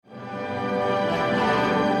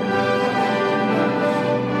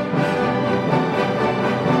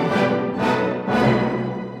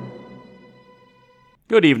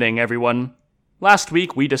Good evening, everyone. Last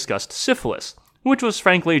week we discussed syphilis, which was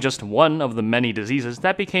frankly just one of the many diseases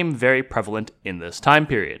that became very prevalent in this time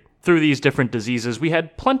period. Through these different diseases, we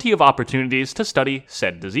had plenty of opportunities to study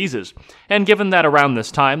said diseases, and given that around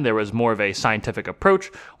this time there was more of a scientific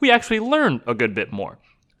approach, we actually learned a good bit more.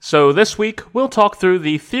 So this week, we'll talk through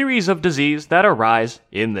the theories of disease that arise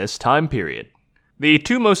in this time period. The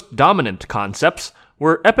two most dominant concepts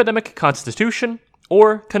were epidemic constitution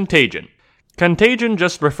or contagion. Contagion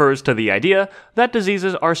just refers to the idea that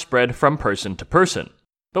diseases are spread from person to person.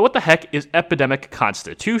 But what the heck is epidemic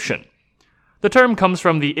constitution? The term comes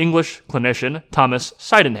from the English clinician Thomas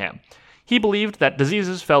Sydenham. He believed that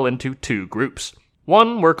diseases fell into two groups.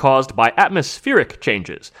 One were caused by atmospheric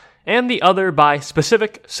changes, and the other by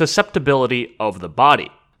specific susceptibility of the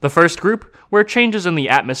body. The first group, where changes in the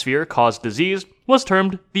atmosphere caused disease, was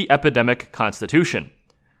termed the epidemic constitution.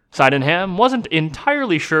 Sydenham wasn't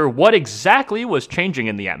entirely sure what exactly was changing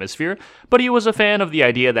in the atmosphere, but he was a fan of the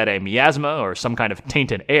idea that a miasma, or some kind of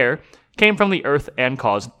tainted air, came from the earth and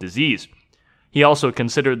caused disease. He also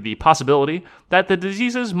considered the possibility that the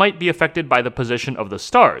diseases might be affected by the position of the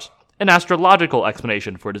stars, an astrological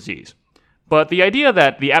explanation for disease. But the idea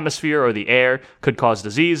that the atmosphere or the air could cause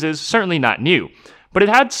disease is certainly not new, but it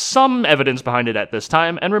had some evidence behind it at this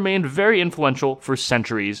time and remained very influential for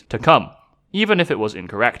centuries to come, even if it was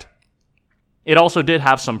incorrect. It also did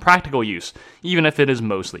have some practical use, even if it is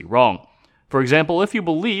mostly wrong. For example, if you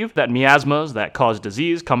believe that miasmas that cause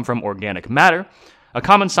disease come from organic matter, a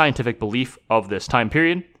common scientific belief of this time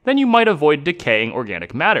period, then you might avoid decaying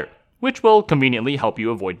organic matter, which will conveniently help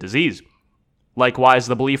you avoid disease. Likewise,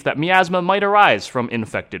 the belief that miasma might arise from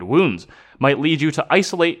infected wounds might lead you to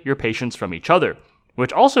isolate your patients from each other,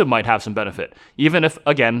 which also might have some benefit, even if,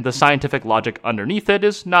 again, the scientific logic underneath it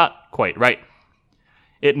is not quite right.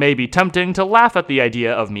 It may be tempting to laugh at the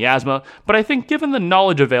idea of miasma, but I think given the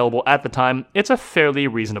knowledge available at the time, it's a fairly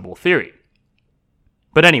reasonable theory.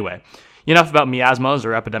 But anyway, enough about miasmas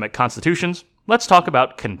or epidemic constitutions. Let's talk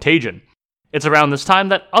about contagion. It's around this time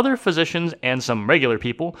that other physicians and some regular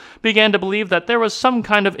people began to believe that there was some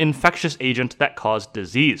kind of infectious agent that caused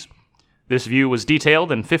disease. This view was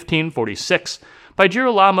detailed in 1546 by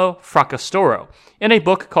Girolamo Fracastoro in a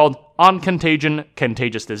book called On Contagion,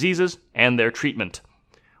 Contagious Diseases, and Their Treatment.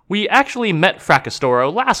 We actually met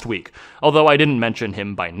Fracastoro last week, although I didn't mention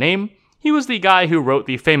him by name. He was the guy who wrote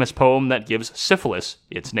the famous poem that gives syphilis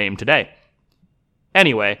its name today.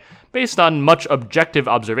 Anyway, based on much objective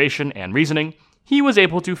observation and reasoning, he was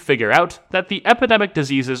able to figure out that the epidemic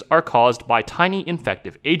diseases are caused by tiny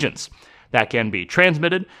infective agents that can be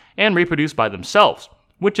transmitted and reproduced by themselves,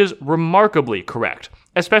 which is remarkably correct,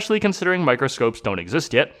 especially considering microscopes don't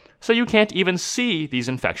exist yet, so you can't even see these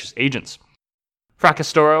infectious agents.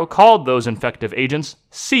 Fracastoro called those infective agents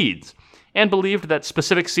seeds, and believed that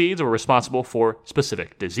specific seeds were responsible for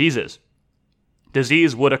specific diseases.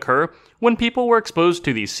 Disease would occur when people were exposed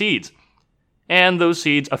to these seeds, and those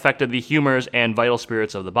seeds affected the humors and vital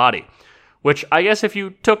spirits of the body, which I guess if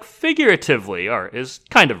you took figuratively is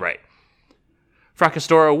kind of right.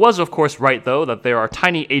 Fracastoro was of course right though that there are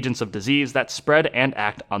tiny agents of disease that spread and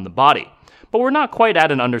act on the body, but we're not quite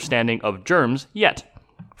at an understanding of germs yet.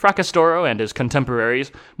 Fracastoro and his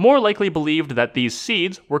contemporaries more likely believed that these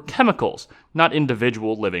seeds were chemicals, not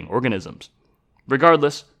individual living organisms.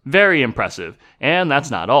 Regardless, very impressive, and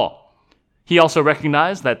that's not all. He also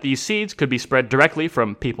recognized that these seeds could be spread directly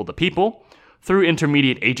from people to people, through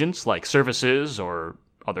intermediate agents like surfaces or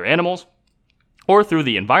other animals, or through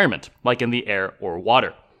the environment, like in the air or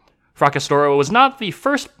water. Fracastoro was not the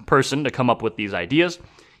first person to come up with these ideas.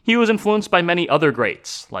 He was influenced by many other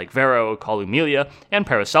greats, like Varro, Columelia, and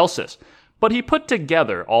Paracelsus, but he put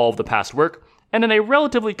together all of the past work, and in a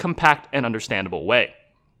relatively compact and understandable way.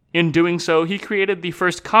 In doing so, he created the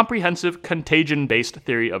first comprehensive contagion-based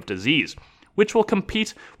theory of disease, which will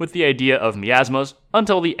compete with the idea of miasmas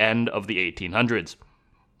until the end of the 1800s.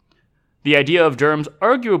 The idea of germs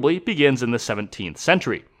arguably begins in the 17th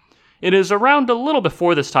century. It is around a little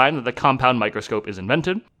before this time that the compound microscope is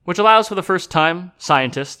invented, which allows for the first time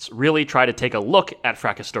scientists really try to take a look at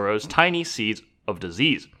Fracastoro's tiny seeds of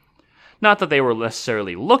disease. Not that they were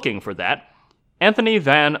necessarily looking for that. Anthony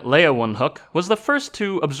van Leeuwenhoek was the first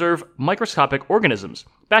to observe microscopic organisms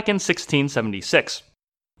back in 1676.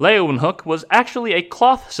 Leeuwenhoek was actually a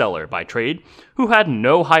cloth seller by trade who had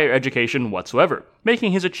no higher education whatsoever,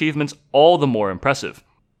 making his achievements all the more impressive.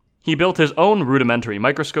 He built his own rudimentary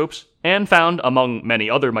microscopes and found, among many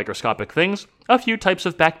other microscopic things, a few types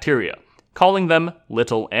of bacteria, calling them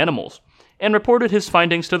little animals, and reported his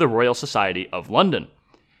findings to the Royal Society of London.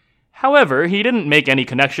 However, he didn't make any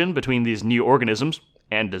connection between these new organisms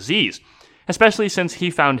and disease. especially since he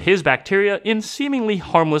found his bacteria in seemingly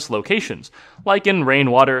harmless locations, like in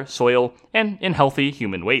rainwater, soil, and in healthy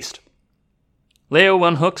human waste. Leo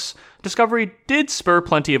van Hoek's discovery did spur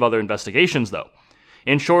plenty of other investigations, though.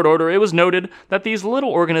 In short order, it was noted that these little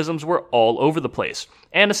organisms were all over the place,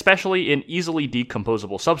 and especially in easily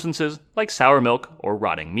decomposable substances like sour milk or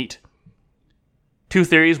rotting meat. Two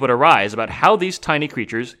theories would arise about how these tiny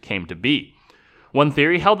creatures came to be. One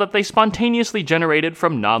theory held that they spontaneously generated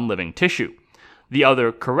from non-living tissue. The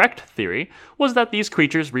other correct theory was that these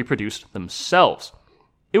creatures reproduced themselves.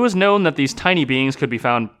 It was known that these tiny beings could be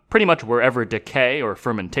found pretty much wherever decay or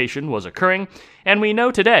fermentation was occurring, and we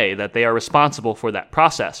know today that they are responsible for that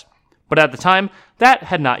process. But at the time, that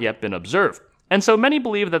had not yet been observed, and so many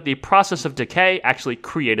believe that the process of decay actually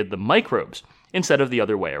created the microbes, instead of the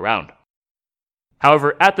other way around.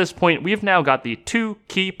 However, at this point, we've now got the two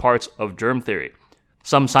key parts of germ theory.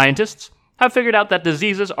 Some scientists have figured out that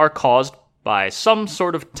diseases are caused by some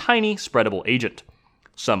sort of tiny spreadable agent.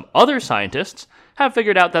 Some other scientists have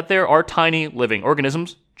figured out that there are tiny living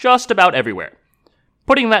organisms just about everywhere.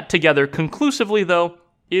 Putting that together conclusively, though,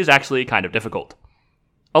 is actually kind of difficult.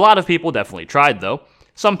 A lot of people definitely tried, though.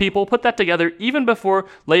 Some people put that together even before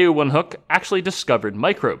Leo van Hoek actually discovered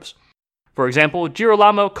microbes. For example,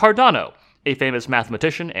 Girolamo Cardano, a famous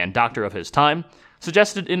mathematician and doctor of his time,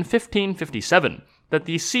 suggested in 1557 that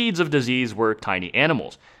the seeds of disease were tiny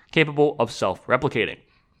animals, capable of self-replicating.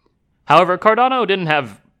 However, Cardano didn't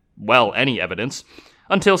have, any evidence,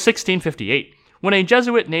 until 1658, when a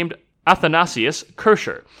Jesuit named Athanasius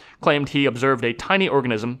Kircher claimed he observed a tiny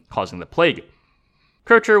organism causing the plague.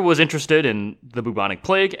 Kircher was interested in the bubonic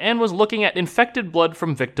plague and was looking at infected blood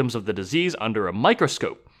from victims of the disease under a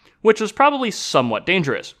microscope, which was probably somewhat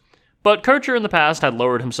dangerous. But Kircher in the past had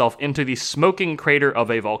lowered himself into the smoking crater of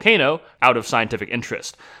a volcano out of scientific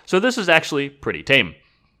interest, so this is actually pretty tame.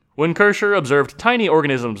 When Kircher observed tiny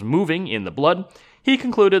organisms moving in the blood, he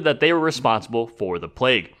concluded that they were responsible for the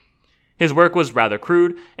plague. His work was rather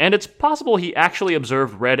crude, and it's possible he actually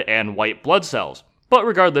observed red and white blood cells, but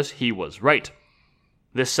regardless, he was right.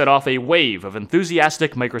 This set off a wave of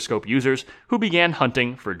enthusiastic microscope users who began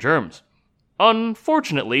hunting for germs.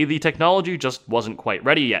 Unfortunately, the technology just wasn't quite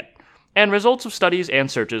ready yet, and results of studies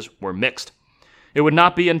and searches were mixed. It would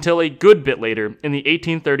not be until a good bit later, in the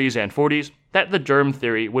 1830s and 40s, that the germ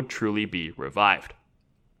theory would truly be revived.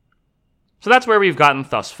 So that's where we've gotten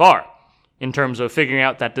thus far, in terms of figuring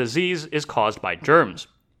out that disease is caused by germs.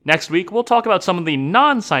 Next week, we'll talk about some of the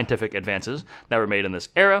non-scientific advances that were made in this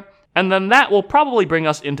era, and then that will probably bring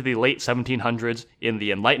us into the late 1700s in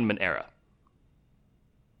the Enlightenment era.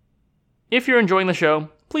 If you're enjoying the show,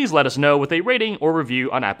 please let us know with a rating or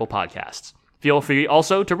review on Apple Podcasts. Feel free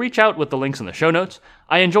also to reach out with the links in the show notes.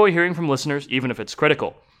 I enjoy hearing from listeners, even if it's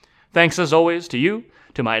critical. Thanks as always to you,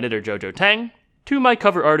 to my editor Jojo Tang, to my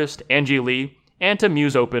cover artist Angie Lee, and to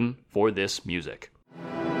Muse Open for this music.